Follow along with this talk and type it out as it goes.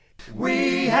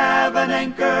We have an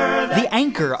anchor. The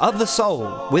Anchor of the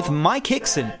Soul with Mike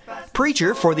Hickson,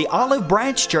 preacher for the Olive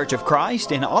Branch Church of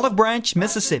Christ in Olive Branch,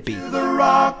 Mississippi. The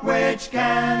rock which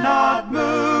cannot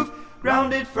move,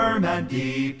 grounded firm and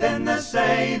deep in the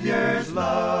Savior's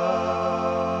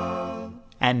love.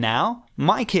 And now,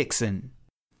 Mike Hickson.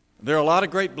 There are a lot of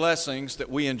great blessings that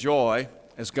we enjoy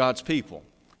as God's people.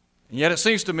 And yet it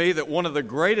seems to me that one of the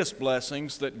greatest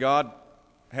blessings that God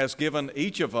has given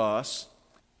each of us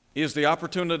is the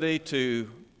opportunity to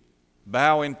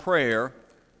bow in prayer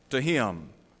to Him,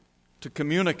 to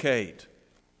communicate,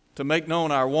 to make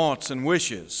known our wants and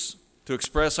wishes, to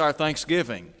express our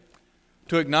thanksgiving,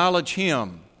 to acknowledge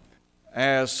Him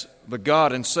as the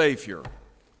God and Savior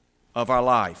of our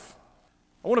life.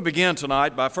 I want to begin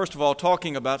tonight by first of all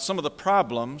talking about some of the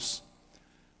problems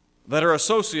that are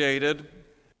associated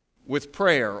with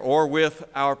prayer or with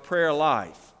our prayer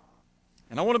life.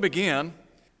 And I want to begin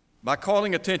by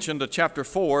calling attention to chapter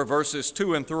 4, verses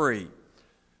 2 and 3.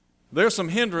 There are some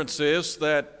hindrances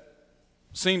that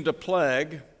seem to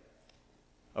plague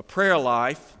a prayer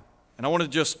life, and I want to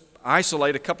just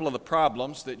isolate a couple of the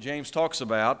problems that James talks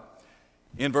about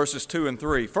in verses 2 and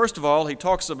 3. First of all, he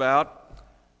talks about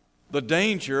the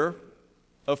danger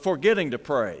of forgetting to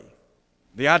pray.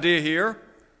 The idea here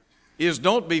is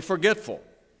don't be forgetful.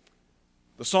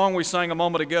 The song we sang a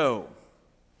moment ago,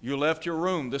 "You left your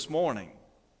room this morning.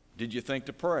 Did you think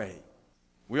to pray?"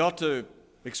 We ought to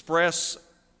express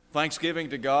thanksgiving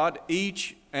to God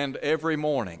each and every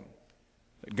morning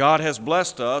that God has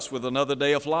blessed us with another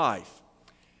day of life.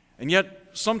 And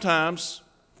yet, sometimes,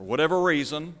 for whatever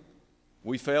reason,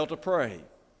 we fail to pray.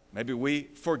 Maybe we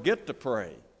forget to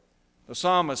pray. The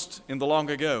psalmist in the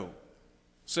long ago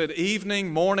said,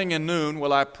 "Evening, morning, and noon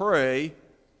will I pray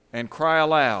and cry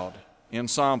aloud," in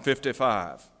Psalm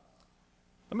 55.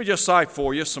 Let me just cite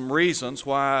for you some reasons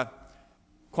why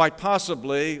quite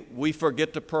possibly we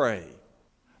forget to pray.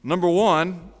 Number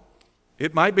one,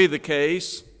 it might be the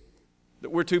case that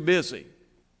we're too busy.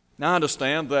 Now I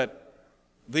understand that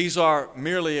these are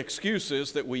merely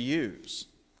excuses that we use.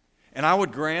 And I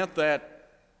would grant that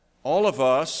all of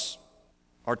us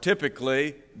are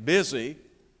typically busy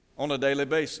on a daily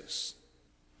basis.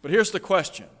 But here's the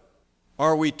question: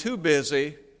 are we too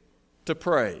busy to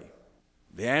pray?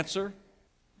 The answer: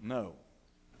 no.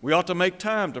 We ought to make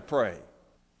time to pray.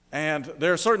 And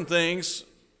there are certain things,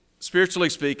 spiritually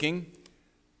speaking,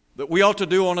 that we ought to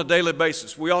do on a daily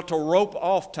basis. We ought to rope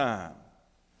off time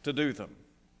to do them.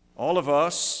 All of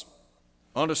us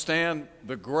understand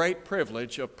the great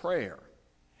privilege of prayer.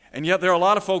 And yet there are a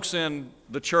lot of folks in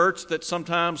the church that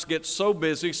sometimes get so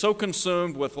busy, so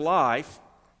consumed with life,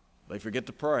 they forget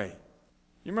to pray.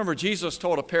 You remember Jesus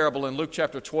told a parable in Luke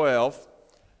chapter 12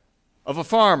 of a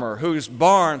farmer whose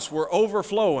barns were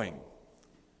overflowing.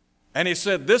 And he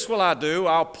said, "This will I do,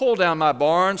 I'll pull down my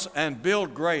barns and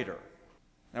build greater."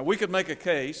 Now we could make a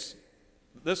case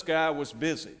that this guy was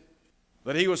busy,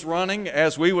 that he was running,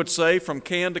 as we would say, from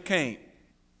can to cane.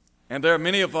 And there are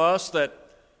many of us that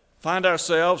find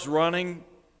ourselves running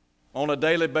on a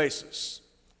daily basis.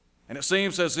 And it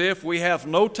seems as if we have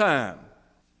no time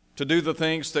to do the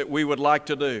things that we would like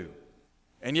to do.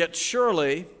 And yet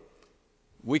surely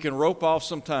we can rope off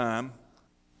some time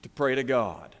to pray to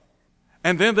God.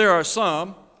 And then there are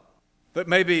some that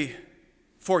maybe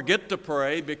forget to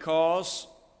pray because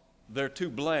they're too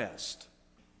blessed.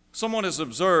 Someone has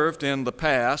observed in the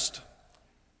past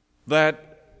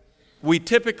that we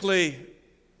typically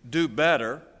do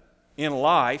better in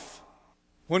life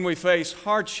when we face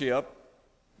hardship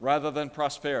rather than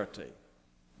prosperity.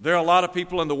 There are a lot of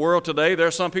people in the world today, there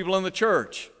are some people in the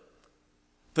church.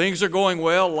 Things are going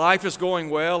well, life is going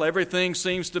well, everything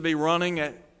seems to be running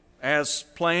as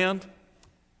planned.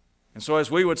 And so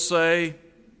as we would say,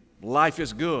 life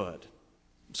is good.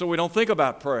 So we don't think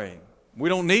about praying. We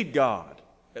don't need God.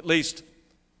 At least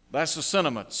that's the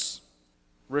sentiments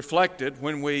reflected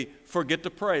when we forget to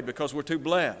pray because we're too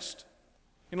blessed.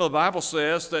 You know, the Bible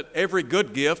says that every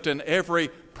good gift and every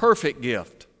perfect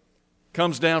gift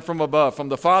comes down from above, from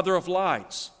the Father of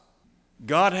lights.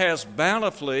 God has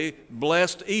bountifully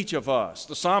blessed each of us.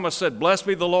 The psalmist said, "Blessed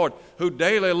be the Lord, who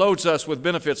daily loads us with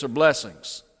benefits or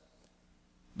blessings."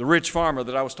 The rich farmer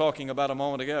that I was talking about a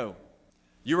moment ago.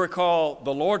 You recall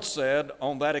the Lord said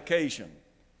on that occasion,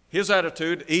 his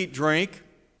attitude, eat, drink,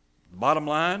 bottom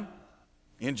line,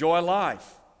 enjoy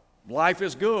life. Life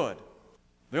is good.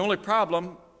 The only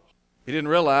problem, he didn't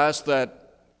realize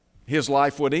that his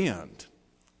life would end.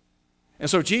 And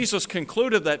so Jesus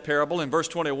concluded that parable in verse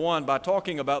 21 by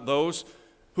talking about those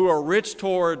who are rich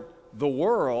toward the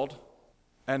world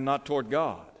and not toward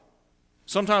God.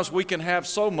 Sometimes we can have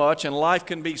so much and life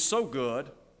can be so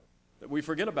good that we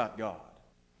forget about God.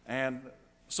 And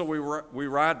so we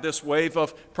ride this wave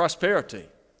of prosperity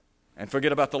and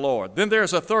forget about the Lord. Then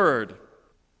there's a third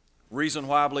reason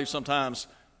why I believe sometimes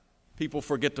people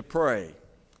forget to pray,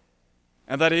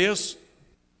 and that is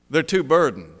they're too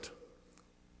burdened.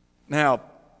 Now,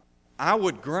 I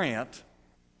would grant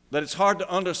that it's hard to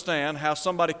understand how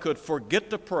somebody could forget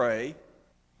to pray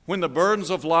when the burdens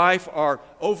of life are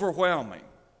overwhelming.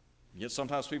 Yet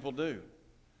sometimes people do.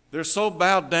 They're so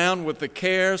bowed down with the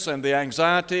cares and the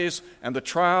anxieties and the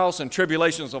trials and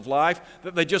tribulations of life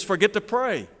that they just forget to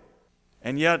pray.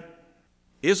 And yet,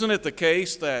 isn't it the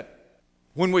case that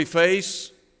when we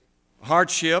face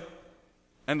hardship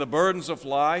and the burdens of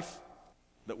life,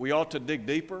 that we ought to dig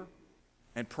deeper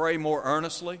and pray more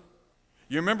earnestly?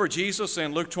 You remember Jesus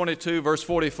in Luke 22, verse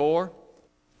 44?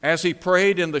 As he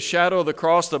prayed in the shadow of the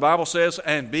cross, the Bible says,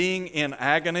 and being in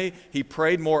agony, he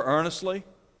prayed more earnestly.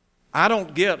 I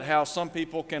don't get how some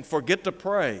people can forget to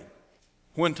pray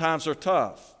when times are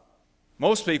tough.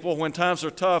 Most people, when times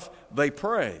are tough, they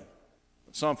pray.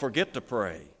 But some forget to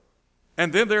pray.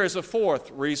 And then there is a fourth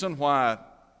reason why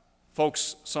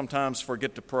folks sometimes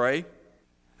forget to pray,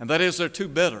 and that is they're too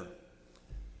bitter.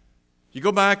 You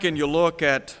go back and you look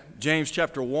at James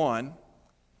chapter 1,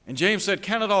 and James said,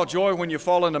 "Count it all joy when you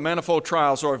fall into manifold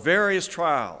trials," or various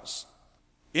trials.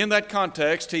 In that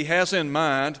context, he has in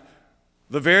mind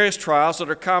the various trials that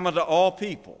are common to all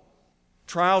people,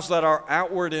 trials that are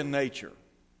outward in nature,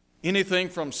 anything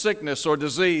from sickness or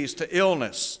disease to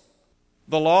illness,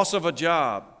 the loss of a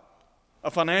job, a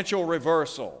financial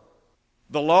reversal,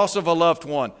 the loss of a loved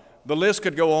one. The list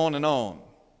could go on and on.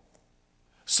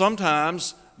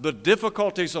 Sometimes the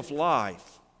difficulties of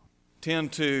life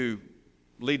tend to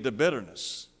lead to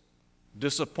bitterness,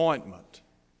 disappointment.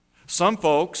 Some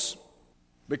folks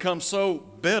become so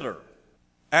bitter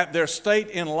at their state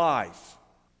in life,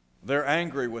 they're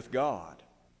angry with God.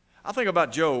 I think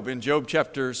about Job in Job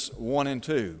chapters 1 and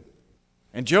 2.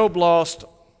 And Job lost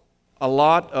a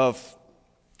lot of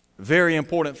very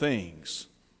important things.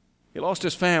 He lost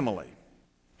his family.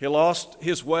 He lost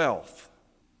his wealth.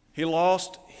 He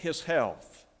lost his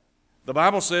health. The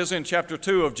Bible says in chapter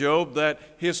 2 of Job that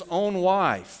his own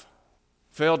wife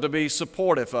failed to be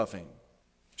supportive of him.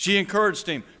 She encouraged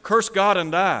him, curse God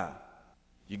and die.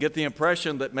 You get the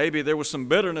impression that maybe there was some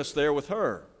bitterness there with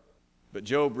her, but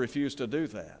Job refused to do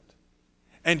that.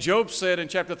 And Job said in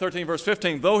chapter 13, verse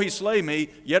 15, though he slay me,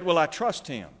 yet will I trust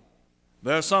him.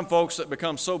 There are some folks that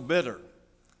become so bitter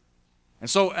and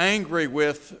so angry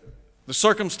with the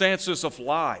circumstances of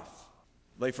life,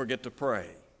 they forget to pray.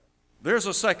 There's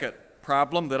a second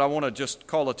problem that I want to just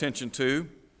call attention to.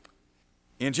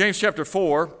 In James chapter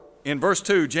 4, in verse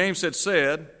 2, James had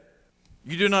said,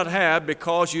 you do not have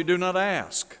because you do not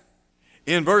ask.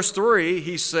 In verse 3,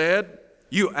 he said,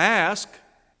 you ask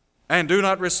and do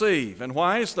not receive. And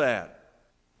why is that?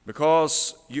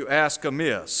 Because you ask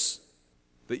amiss,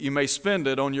 that you may spend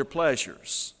it on your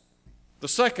pleasures. The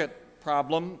second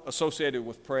problem associated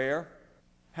with prayer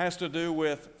has to do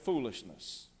with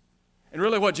foolishness. And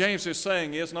really what James is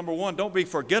saying is, number one, don't be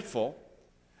forgetful,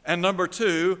 and number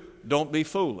two, don't be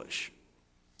foolish.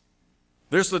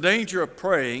 There's the danger of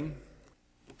praying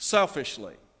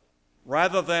selfishly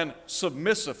rather than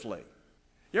submissively.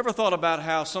 You ever thought about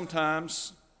how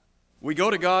sometimes we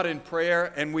go to God in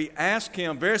prayer and we ask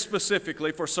Him very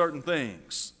specifically for certain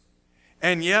things,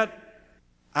 and yet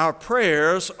our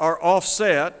prayers are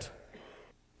offset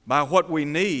by what we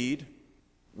need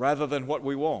rather than what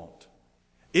we want?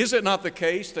 Is it not the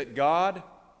case that God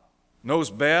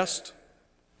knows best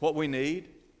what we need?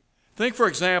 Think, for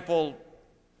example,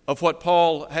 of what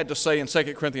Paul had to say in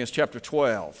 2 Corinthians chapter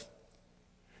 12.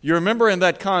 You remember in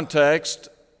that context,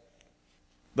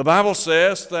 the Bible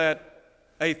says that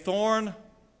a thorn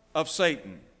of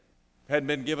Satan had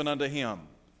been given unto him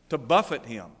to buffet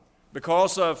him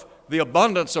because of the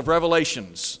abundance of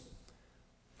revelations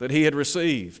that he had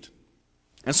received.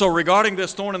 And so regarding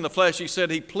this thorn in the flesh, he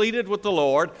said he pleaded with the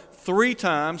Lord 3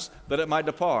 times that it might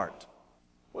depart.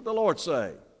 What did the Lord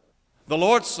say? The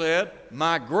Lord said,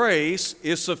 my grace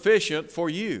is sufficient for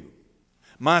you.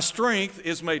 My strength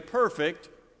is made perfect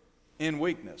in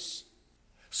weakness.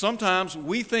 Sometimes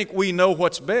we think we know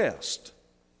what's best,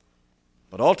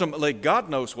 but ultimately God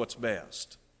knows what's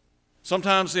best.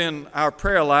 Sometimes in our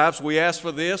prayer lives we ask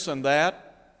for this and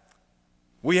that.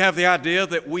 We have the idea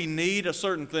that we need a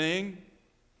certain thing,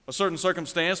 a certain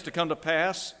circumstance to come to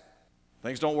pass.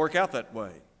 Things don't work out that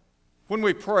way. When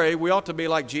we pray, we ought to be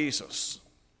like Jesus,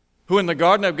 who in the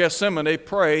Garden of Gethsemane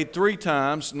prayed 3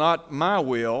 times, not my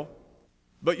will,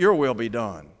 but your will be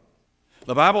done.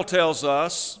 The Bible tells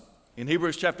us in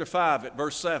Hebrews chapter 5 at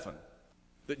verse 7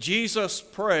 that Jesus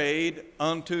prayed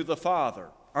unto the Father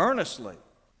earnestly,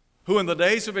 who in the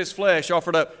days of his flesh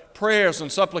offered up prayers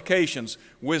and supplications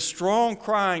with strong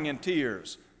crying and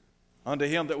tears unto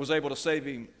him that was able to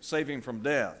save him from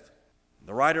death.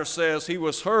 The writer says he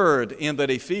was heard in that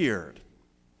he feared.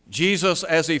 Jesus,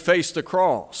 as he faced the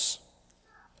cross,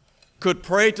 could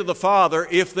pray to the Father,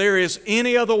 if there is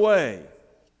any other way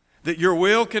that your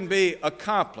will can be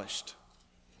accomplished,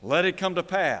 let it come to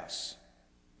pass.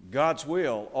 God's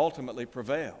will ultimately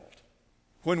prevailed.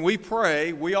 When we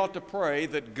pray, we ought to pray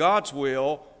that God's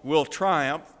will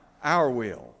triumph our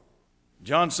will.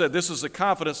 John said this is the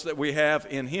confidence that we have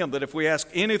in him, that if we ask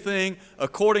anything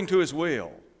according to his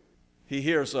will, he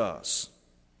hears us.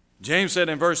 James said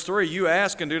in verse 3, you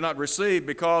ask and do not receive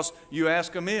because you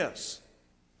ask amiss.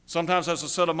 Sometimes, as I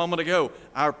said a moment ago,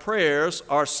 our prayers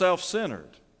are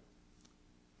self-centered.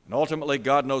 And ultimately,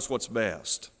 God knows what's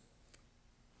best.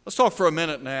 Let's talk for a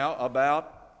minute now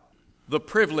about the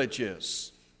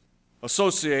privileges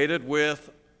associated with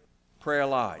prayer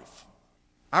life.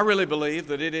 I really believe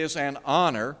that it is an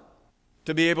honor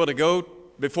to be able to go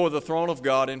before the throne of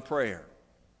God in prayer.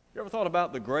 You ever thought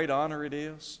about the great honor it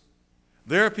is?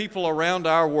 There are people around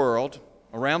our world,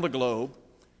 around the globe,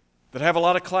 that have a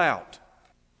lot of clout.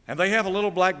 And they have a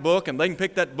little black book, and they can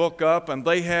pick that book up, and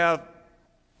they have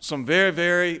some very,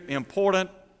 very important,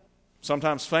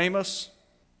 sometimes famous,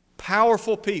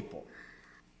 powerful people.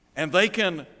 And they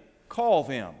can call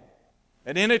them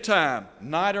at any time,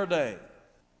 night or day.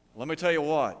 Let me tell you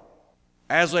what,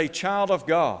 as a child of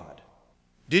God,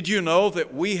 did you know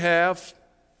that we have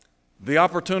the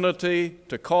opportunity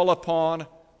to call upon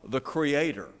the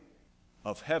Creator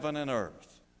of heaven and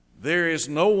earth? There is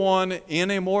no one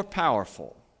any more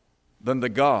powerful than the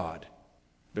God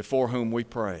before whom we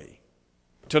pray.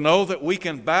 To know that we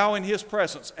can bow in His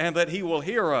presence and that He will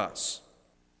hear us.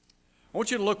 I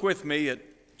want you to look with me at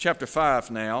chapter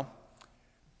 5 now.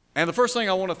 And the first thing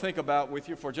I want to think about with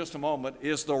you for just a moment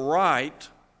is the right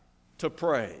to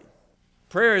pray.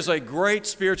 Prayer is a great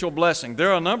spiritual blessing. There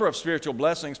are a number of spiritual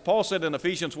blessings. Paul said in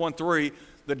Ephesians 1:3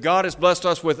 that God has blessed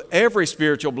us with every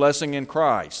spiritual blessing in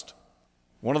Christ.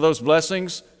 One of those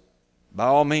blessings, by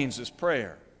all means, is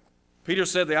prayer. Peter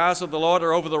said, the eyes of the Lord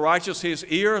are over the righteous, His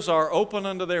ears are open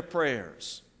unto their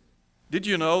prayers. Did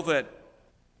you know that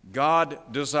God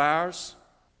desires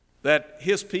that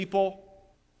His people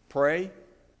pray?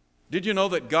 Did you know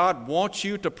that God wants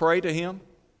you to pray to Him?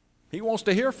 He wants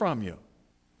to hear from you.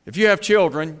 If you have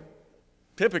children,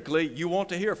 typically you want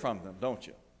to hear from them, don't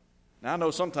you? Now I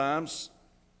know sometimes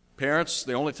parents,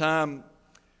 the only time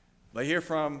they hear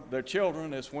from their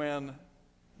children is when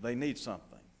they need something.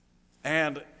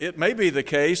 And it may be the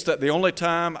case that the only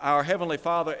time our Heavenly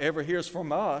Father ever hears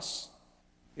from us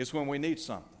is when we need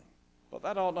something. But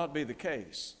that ought not be the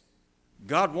case.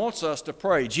 God wants us to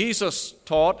pray. Jesus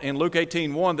taught in Luke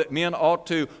 18:1 that men ought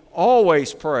to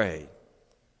always pray.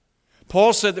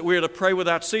 Paul said that we are to pray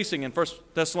without ceasing in 1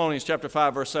 Thessalonians chapter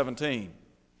 5, verse 17.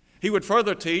 He would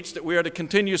further teach that we are to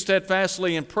continue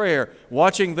steadfastly in prayer,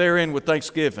 watching therein with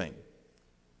thanksgiving.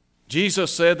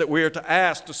 Jesus said that we are to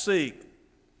ask, to seek,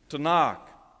 to knock.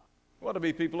 We ought to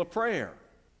be people of prayer.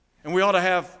 And we ought to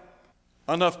have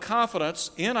enough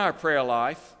confidence in our prayer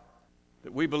life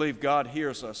that we believe God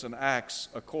hears us and acts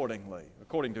accordingly,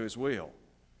 according to His will.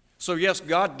 So yes,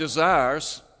 God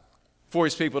desires for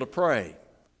His people to pray.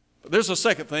 But there's a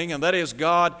second thing, and that is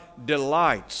God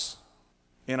delights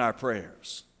in our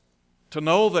prayers. To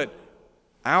know that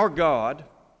our God,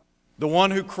 the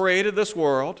one who created this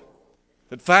world,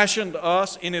 that fashioned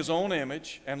us in His own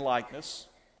image and likeness,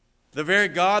 the very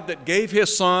God that gave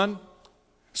His Son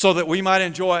so that we might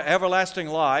enjoy everlasting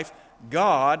life,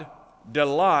 God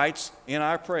delights in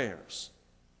our prayers.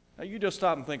 Now you just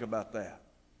stop and think about that.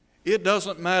 It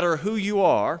doesn't matter who you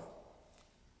are,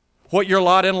 what your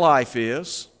lot in life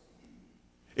is.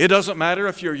 It doesn't matter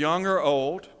if you're young or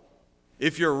old,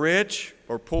 if you're rich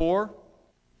or poor,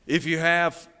 if you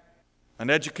have an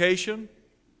education,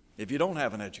 if you don't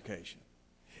have an education.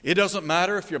 It doesn't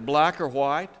matter if you're black or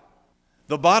white.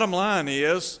 The bottom line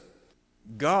is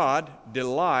God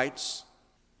delights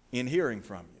in hearing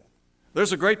from you.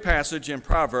 There's a great passage in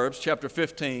Proverbs chapter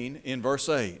 15 in verse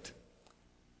 8.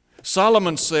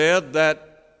 Solomon said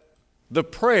that the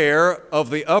prayer of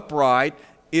the upright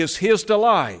is his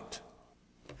delight.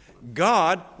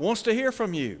 God wants to hear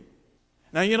from you.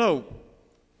 Now, you know,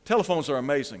 telephones are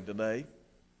amazing today,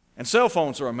 and cell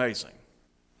phones are amazing.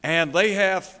 And they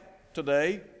have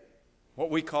today what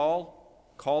we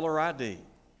call caller ID.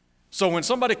 So when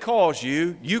somebody calls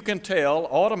you, you can tell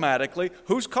automatically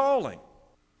who's calling.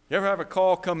 You ever have a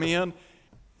call come in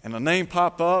and a name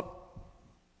pop up?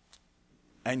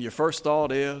 and your first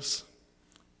thought is,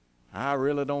 I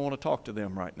really don't want to talk to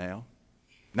them right now.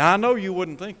 Now, I know you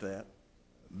wouldn't think that.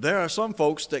 There are some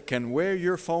folks that can wear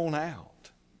your phone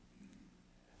out.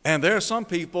 And there are some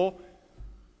people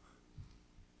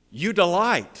you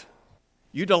delight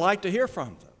to hear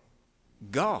from them.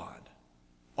 God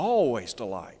always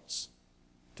delights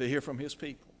to hear from His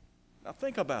people. Now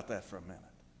think about that for a minute.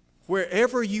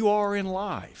 Wherever you are in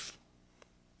life,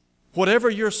 whatever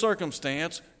your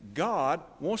circumstance, God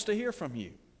wants to hear from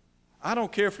you. I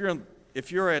don't care if you're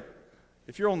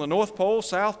on the North Pole,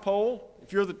 South Pole,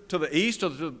 if you're to the east or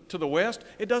to the west,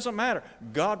 it doesn't matter.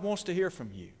 God wants to hear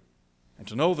from you. And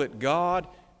to know that God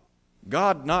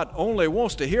not only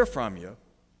wants to hear from you,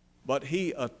 but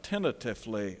He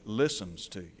attentively listens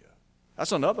to you.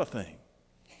 That's another thing.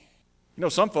 You know,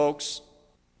 some folks,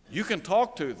 you can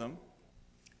talk to them,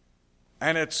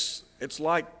 and it's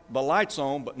like the light's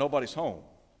on, but nobody's home.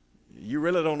 You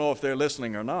really don't know if they're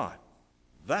listening or not.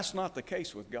 That's not the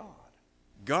case with God.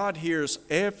 God hears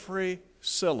every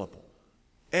syllable,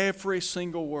 every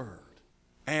single word.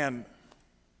 And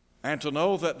to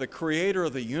know that the Creator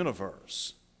of the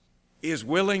universe is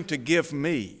willing to give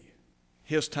me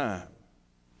His time,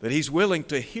 that He's willing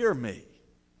to hear me,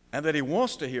 and that He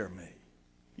wants to hear me.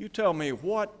 You tell me,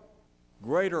 what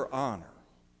greater honor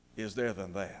is there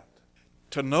than that?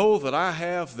 To know that I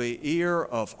have the ear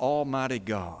of Almighty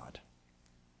God,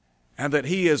 and that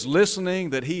He is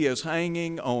listening, that He is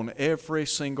hanging on every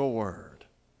single word.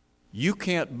 You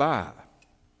can't buy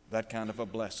that kind of a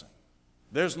blessing.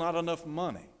 There's not enough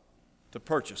money to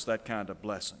purchase that kind of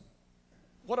blessing.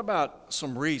 What about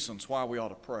some reasons why we ought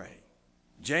to pray?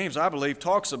 James, I believe,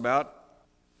 talks about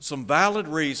some valid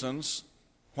reasons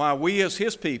why we as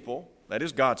His people, that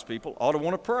is God's people, ought to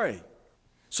want to pray.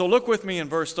 So look with me in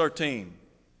verse 13.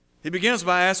 He begins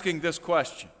by asking this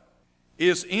question: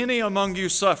 is any among you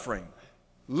suffering?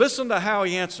 Listen to how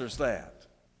he answers that.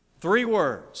 3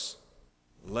 words: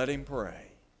 let him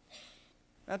pray.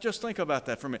 Now just think about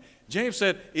that for a minute. James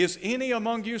said, is any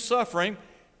among you suffering?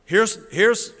 Here's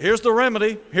the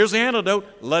remedy. Here's the antidote.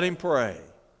 Let him pray.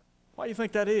 Why do you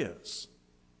think that is?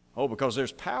 Oh, because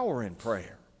there's power in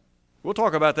prayer. We'll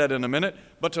talk about that in a minute.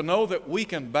 But to know that we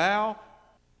can bow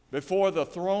before the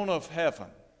throne of heaven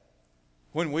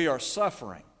when we are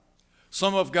suffering.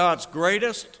 Some of God's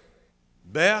greatest,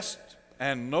 best,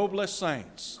 and noblest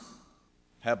saints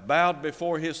have bowed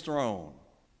before His throne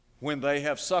when they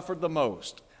have suffered the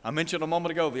most. I mentioned a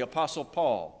moment ago the Apostle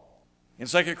Paul in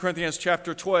 2 Corinthians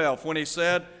chapter 12 when he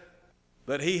said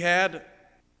that he had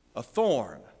a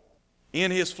thorn in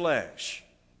his flesh,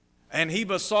 and he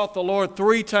besought the Lord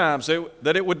 3 times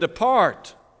that it would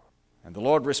depart. And the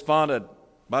Lord responded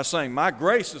by saying, my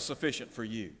grace is sufficient for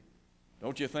you.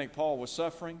 Don't you think Paul was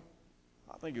suffering?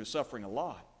 I think he was suffering a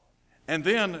lot. And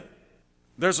then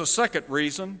there's a second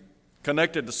reason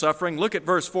connected to suffering. Look at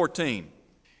verse 14.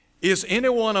 Is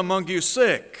anyone among you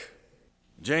sick?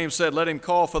 James said, let him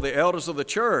call for the elders of the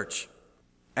church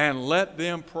and let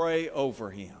them pray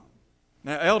over him.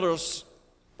 Now, elders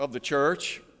of the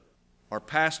church are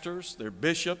pastors, they're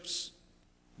bishops,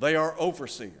 they are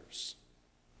overseers.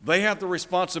 They have the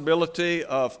responsibility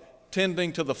of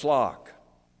tending to the flock,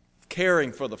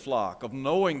 caring for the flock, of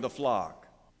knowing the flock.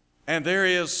 And there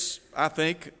is, I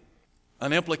think,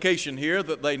 an implication here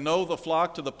that they know the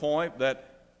flock to the point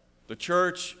that the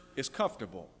church is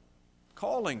comfortable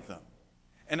calling them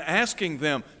and asking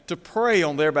them to pray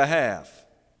on their behalf.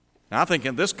 Now, I think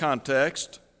in this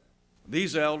context,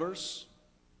 these elders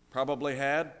probably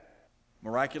had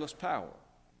miraculous power.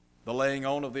 The laying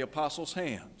on of the apostles'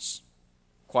 hands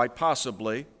quite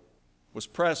possibly was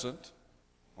present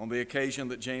on the occasion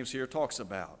that James here talks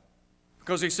about.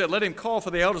 Because he said, let him call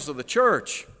for the elders of the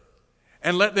church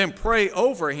and let them pray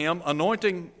over him,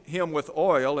 anointing him with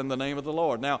oil in the name of the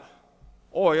Lord. Now,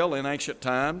 oil in ancient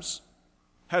times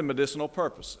had medicinal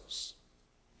purposes.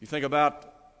 You think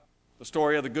about the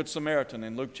story of the Good Samaritan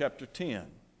in Luke chapter 10.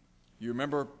 You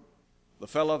remember the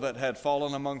fellow that had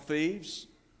fallen among thieves?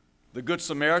 The Good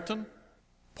Samaritan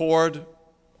poured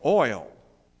oil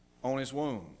on his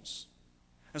wounds.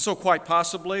 And so quite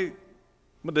possibly,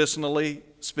 medicinally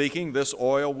speaking, this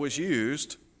oil was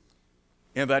used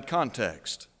in that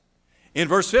context. In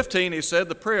verse 15, he said,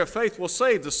 the prayer of faith will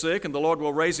save the sick, and the Lord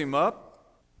will raise him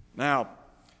up. Now,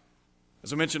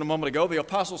 as I mentioned a moment ago, the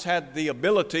apostles had the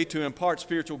ability to impart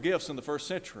spiritual gifts in the first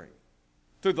century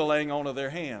through the laying on of their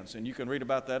hands, and you can read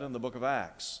about that in the book of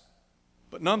Acts.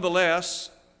 But nonetheless,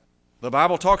 the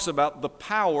Bible talks about the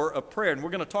power of prayer, and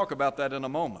we're going to talk about that in a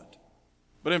moment.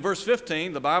 But in verse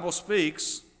 15, the Bible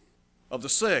speaks of the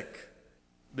sick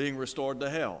being restored to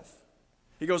health.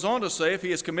 He goes on to say if he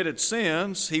has committed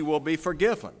sins, he will be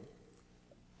forgiven.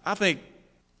 I think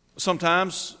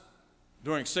sometimes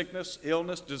during sickness,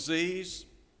 illness, disease,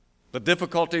 the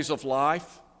difficulties of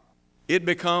life, it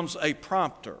becomes a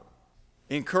prompter,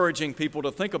 encouraging people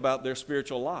to think about their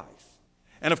spiritual life.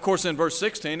 And of course, in verse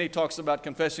 16, he talks about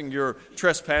confessing your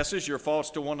trespasses, your faults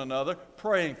to one another,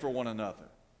 praying for one another.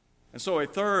 And so a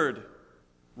third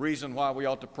reason why we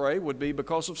ought to pray would be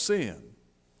because of sin.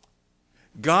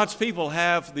 God's people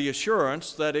have the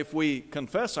assurance that if we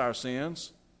confess our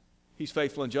sins, He's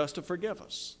faithful and just to forgive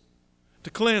us, to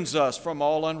cleanse us from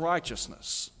all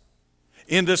unrighteousness.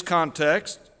 In this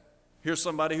context, here's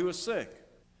somebody who is sick.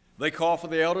 They call for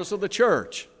the elders of the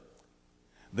church.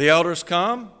 The elders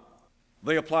come,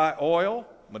 they apply oil,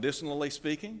 medicinally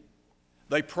speaking.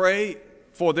 They pray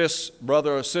for this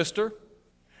brother or sister.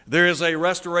 There is a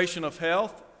restoration of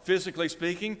health, physically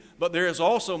speaking, but there is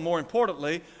also, more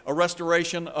importantly, a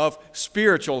restoration of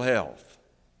spiritual health.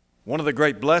 One of the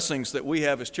great blessings that we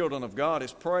have as children of God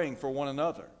is praying for one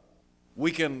another.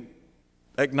 We can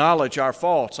acknowledge our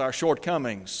faults, our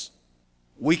shortcomings.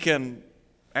 We can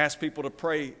ask people to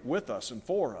pray with us and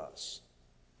for us,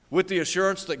 with the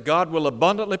assurance that God will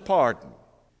abundantly pardon.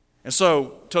 And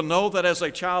so, to know that as a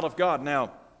child of God,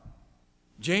 now,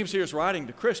 James here is writing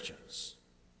to Christians.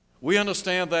 We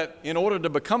understand that in order to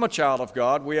become a child of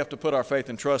God, we have to put our faith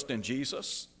and trust in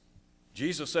Jesus.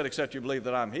 Jesus said, except you believe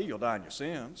that I'm He, you'll die in your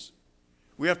sins.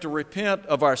 We have to repent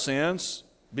of our sins,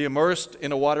 be immersed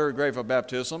in a watery grave of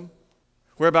baptism,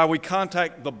 whereby we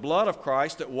contact the blood of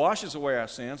Christ that washes away our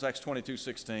sins, Acts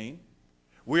 22:16.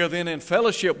 We are then in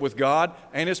fellowship with God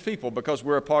and His people because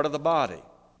we're a part of the body.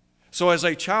 So as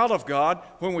a child of God,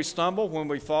 when we stumble, when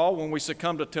we fall, when we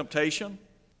succumb to temptation,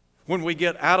 when we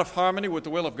get out of harmony with the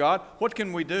will of God, what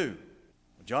can we do?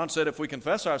 John said if we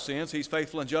confess our sins, He's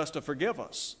faithful and just to forgive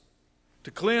us,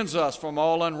 to cleanse us from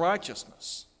all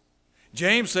unrighteousness.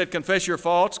 James said, confess your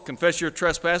faults, confess your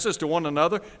trespasses to one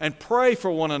another, and pray for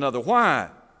one another. Why?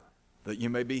 That you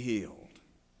may be healed.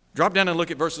 Drop down and look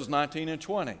at verses 19 and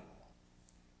 20.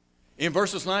 In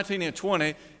verses 19 and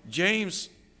 20, James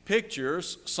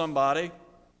pictures somebody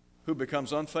who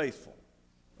becomes unfaithful.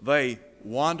 They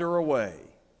wander away.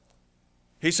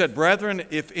 He said, brethren,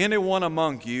 if anyone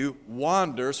among you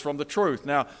wanders from the truth.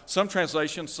 Now, some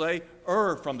translations say,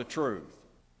 err from the truth.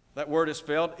 That word is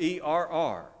spelled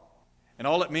E-R-R. And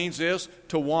all it means is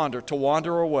to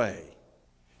wander away.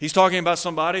 He's talking about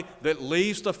somebody that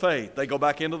leaves the faith. They go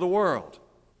back into the world.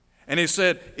 And he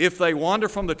said, if they wander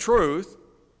from the truth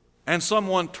and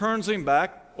someone turns him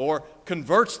back or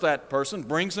converts that person,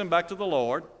 brings him back to the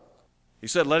Lord, he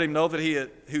said, let him know that he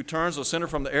who turns a sinner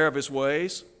from the error of his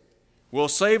ways will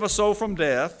save a soul from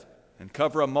death and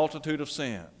cover a multitude of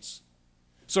sins.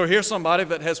 So here's somebody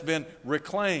that has been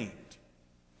reclaimed.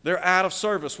 They're out of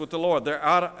service with the Lord. They're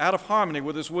out of harmony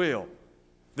with His will.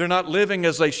 They're not living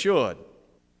as they should.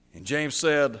 And James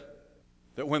said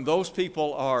that when those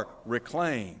people are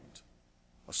reclaimed,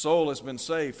 a soul has been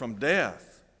saved from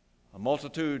death, a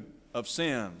multitude of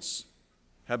sins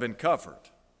have been covered.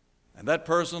 And that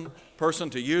person,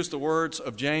 to use the words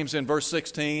of James in verse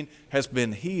 16, has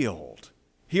been healed.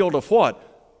 Healed of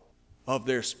what? Of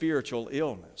their spiritual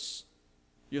illness.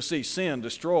 You see, sin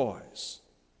destroys.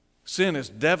 Sin is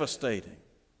devastating.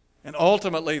 And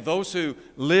ultimately, those who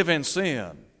live in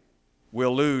sin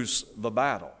will lose the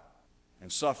battle and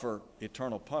suffer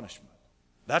eternal punishment.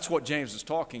 That's what James is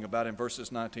talking about in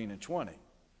verses 19 and 20.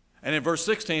 And in verse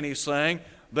 16, he's saying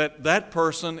that that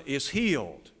person is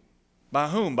healed. By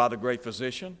whom? By the great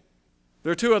physician.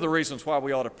 There are two other reasons why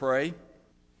we ought to pray,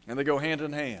 and they go hand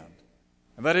in hand.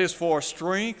 And that is for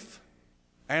strength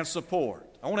and support.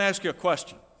 I want to ask you a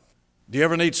question. Do you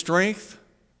ever need strength?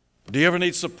 Do you ever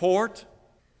need support?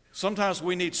 Sometimes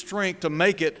we need strength to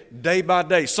make it day by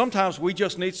day. Sometimes we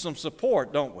just need some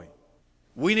support, don't we?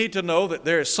 We need to know that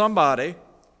there is somebody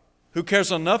who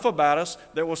cares enough about us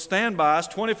that will stand by us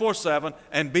 24/7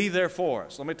 and be there for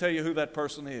us. Let me tell you who that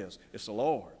person is. It's the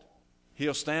Lord.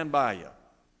 He'll stand by you.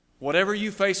 Whatever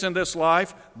you face in this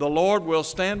life, the Lord will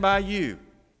stand by you.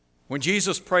 When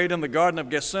Jesus prayed in the Garden of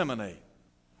Gethsemane,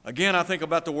 again, I think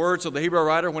about the words of the Hebrew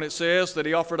writer when it says that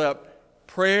he offered up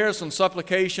prayers and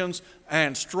supplications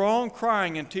and strong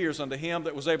crying and tears unto Him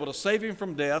that was able to save him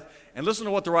from death. And listen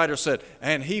to what the writer said.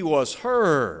 And He was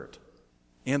heard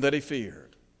in that He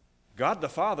feared. God the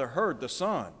Father heard the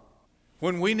Son.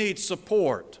 When we need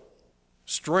support,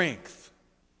 strength,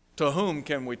 to whom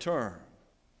can we turn?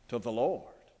 To the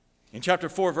Lord. In chapter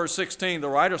 4, verse 16, the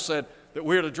writer said that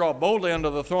we are to draw boldly unto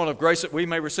the throne of grace that we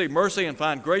may receive mercy and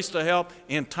find grace to help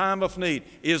in time of need.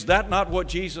 Is that not what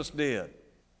Jesus did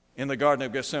in the Garden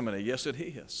of Gethsemane? Yes, it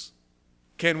is.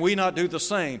 Can we not do the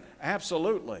same?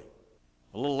 Absolutely.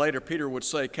 A little later, Peter would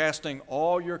say, casting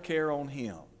all your care on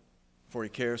Him, for He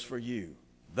cares for you.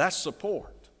 That's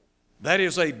support. That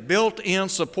is a built-in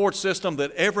support system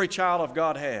that every child of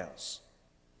God has.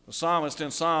 The psalmist in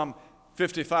Psalm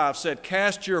 55 said,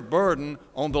 cast your burden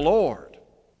on the Lord.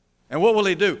 And what will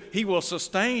He do? He will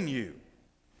sustain you.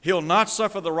 He'll not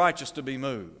suffer the righteous to be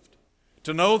moved.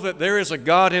 To know that there is a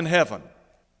God in heaven,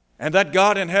 and that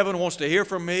God in heaven wants to hear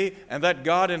from me, and that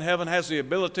God in heaven has the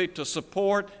ability to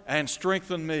support and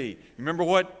strengthen me. Remember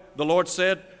what the Lord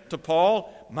said to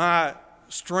Paul? My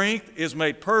strength is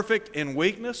made perfect in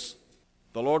weakness.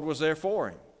 The Lord was there for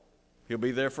him. He'll be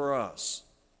there for us.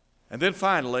 And then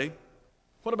finally,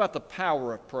 what about the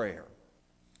power of prayer?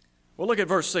 Well, look at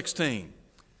verse 16.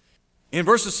 In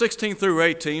verses 16 through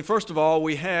 18, first of all,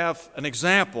 we have an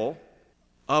example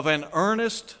of an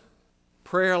earnest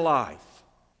prayer life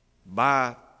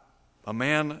by a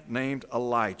man named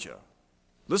Elijah.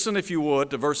 Listen, if you would,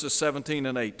 to verses 17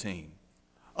 and 18.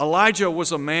 Elijah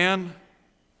was a man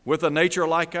with a nature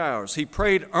like ours. He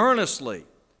prayed earnestly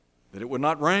that it would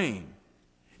not rain.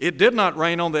 It did not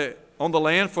rain on the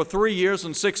land for 3 years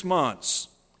and 6 months.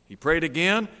 He prayed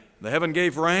again. The heaven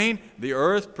gave rain. The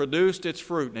earth produced its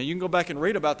fruit. Now you can go back and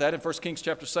read about that in 1 Kings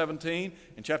chapter 17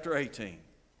 and chapter 18.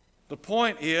 The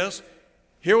point is,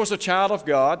 here was a child of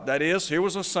God, that is, here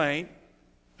was a saint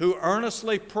who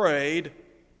earnestly prayed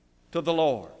to the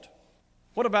Lord.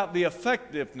 What about the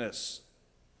effectiveness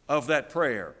of that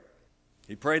prayer?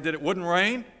 He prayed that it wouldn't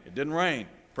rain. It didn't rain.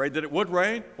 Prayed that it would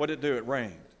rain. What did it do? It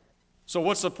rained. So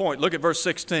what's the point? Look at verse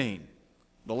 16,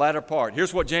 the latter part.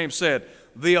 Here's what James said.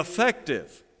 The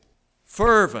effective,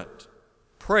 fervent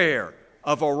prayer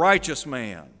of a righteous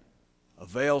man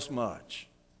avails much.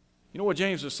 You know what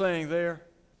James is saying there?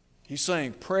 He's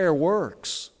saying prayer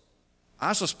works.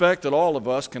 I suspect that all of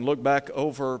us can look back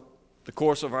over the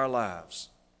course of our lives,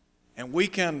 and we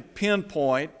can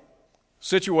pinpoint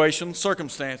situations,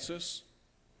 circumstances,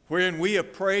 wherein we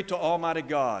have prayed to Almighty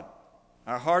God.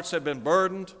 Our hearts have been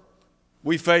burdened.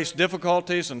 We face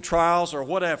difficulties and trials or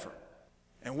whatever.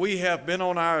 And we have been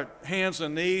on our hands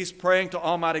and knees praying to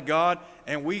Almighty God,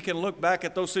 and we can look back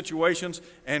at those situations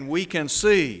and we can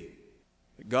see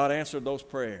that God answered those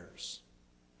prayers,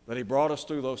 that He brought us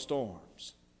through those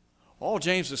storms. All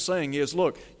James is saying is,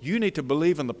 look, you need to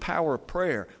believe in the power of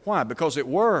prayer. Why? Because it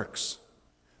works.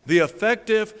 The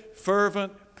effective,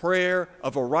 fervent prayer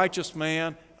of a righteous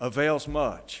man avails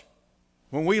much.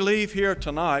 When we leave here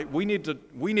tonight, we need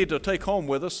to take home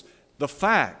with us the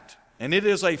fact, and it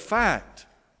is a fact,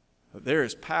 that there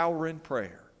is power in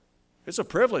prayer. It's a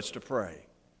privilege to pray.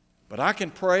 But I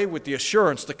can pray with the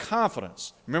assurance, the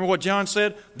confidence. Remember what John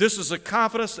said? This is the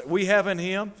confidence that we have in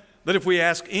Him, that if we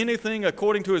ask anything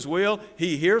according to His will,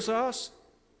 He hears us.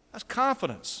 That's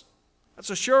confidence. That's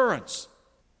assurance.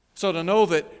 So to know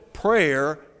that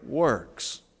prayer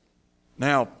works.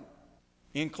 Now,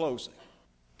 in closing,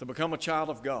 to become a child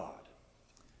of God,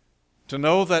 to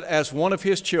know that as one of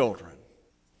His children,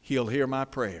 He'll hear my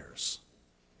prayers.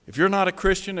 If you're not a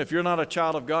Christian, if you're not a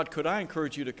child of God, could I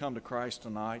encourage you to come to Christ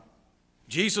tonight?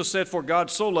 Jesus said, for God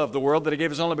so loved the world that He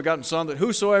gave His only begotten Son, that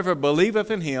whosoever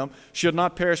believeth in Him should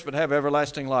not perish but have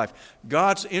everlasting life.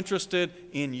 God's interested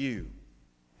in you.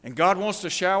 And God wants to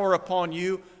shower upon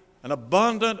you an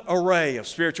abundant array of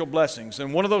spiritual blessings.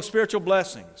 And one of those spiritual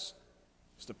blessings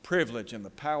is the privilege and the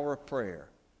power of prayer.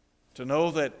 To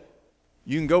know that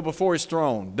you can go before His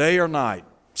throne day or night,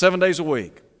 7 days a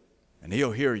week, and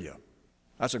He'll hear you.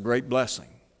 That's a great blessing.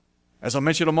 As I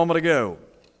mentioned a moment ago,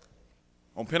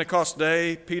 on Pentecost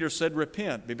Day, Peter said,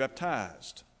 repent, be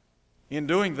baptized. In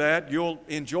doing that, you'll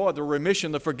enjoy the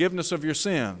remission, the forgiveness of your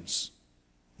sins.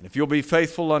 And if you'll be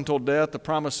faithful until death, the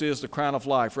promise is the crown of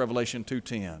life, Revelation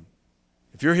 2:10.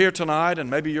 If you're here tonight and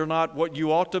maybe you're not what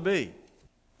you ought to be,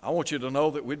 I want you to know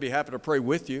that we'd be happy to pray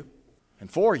with you and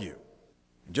for you.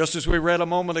 And just as we read a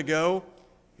moment ago,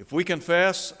 if we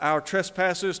confess our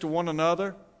trespasses to one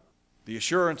another, the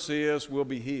assurance is we'll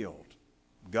be healed.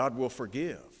 God will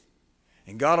forgive.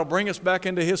 And God will bring us back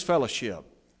into His fellowship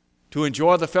to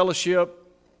enjoy the fellowship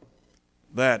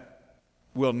that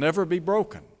will never be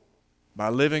broken by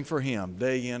living for Him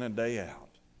day in and day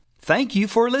out. Thank you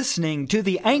for listening to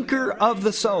the Anchor of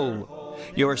the Soul.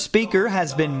 Your speaker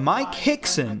has been Mike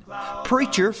Hickson,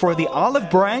 preacher for the Olive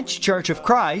Branch Church of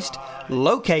Christ,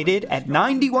 located at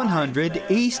 9100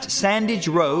 East Sandage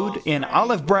Road in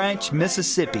Olive Branch,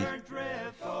 Mississippi.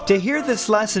 To hear this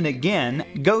lesson again,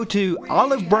 go to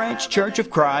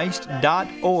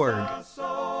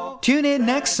olivebranchchurchofchrist.org. Tune in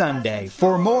next Sunday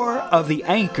for more of the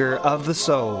Anchor of the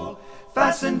Soul.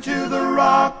 Fastened to the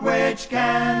rock which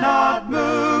cannot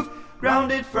move,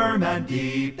 grounded firm and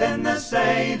deep in the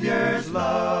Savior's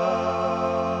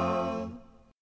love.